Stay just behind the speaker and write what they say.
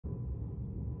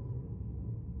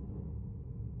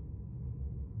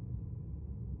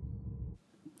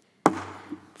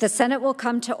The Senate will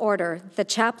come to order. The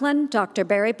chaplain, Dr.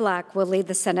 Barry Black, will lead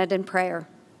the Senate in prayer.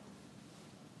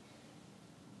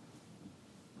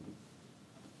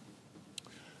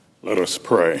 Let us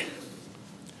pray.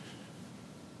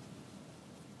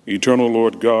 Eternal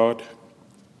Lord God,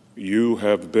 you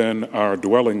have been our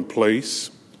dwelling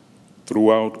place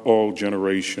throughout all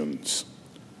generations,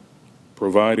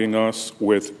 providing us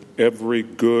with every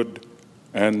good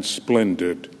and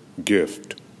splendid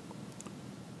gift.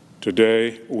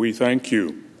 Today, we thank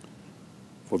you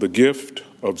for the gift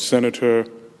of Senator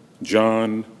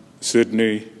JOHN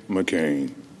SIDNEY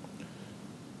MCCAIN.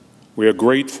 We are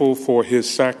grateful for his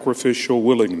sacrificial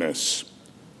willingness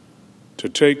to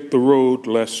take the road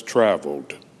less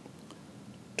traveled,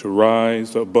 to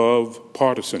rise above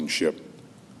partisanship,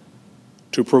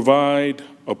 to provide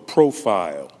a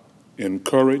profile in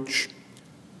courage,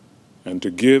 and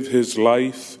to give his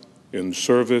life in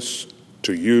service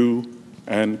to you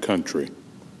and country.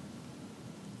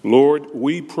 Lord,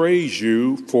 we praise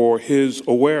you for his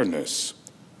awareness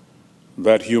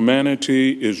that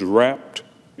humanity is wrapped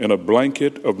in a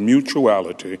blanket of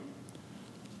mutuality,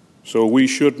 so we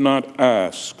should not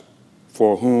ask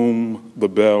for whom the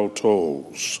bell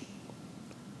tolls.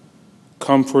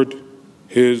 Comfort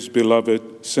his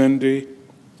beloved Cindy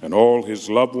and all his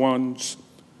loved ones.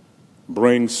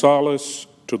 Bring solace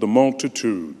to the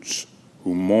multitudes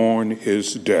who mourn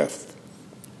his death.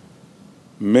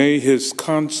 May his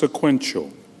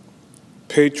consequential,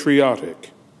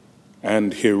 patriotic,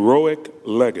 and heroic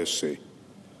legacy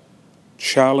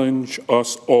challenge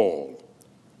us all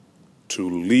to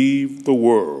leave the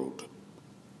world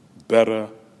better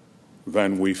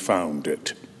than we found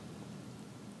it.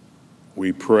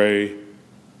 We pray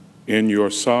in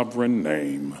your sovereign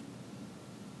name.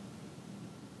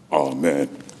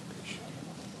 Amen.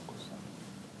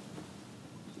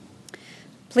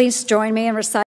 Please join me in reciting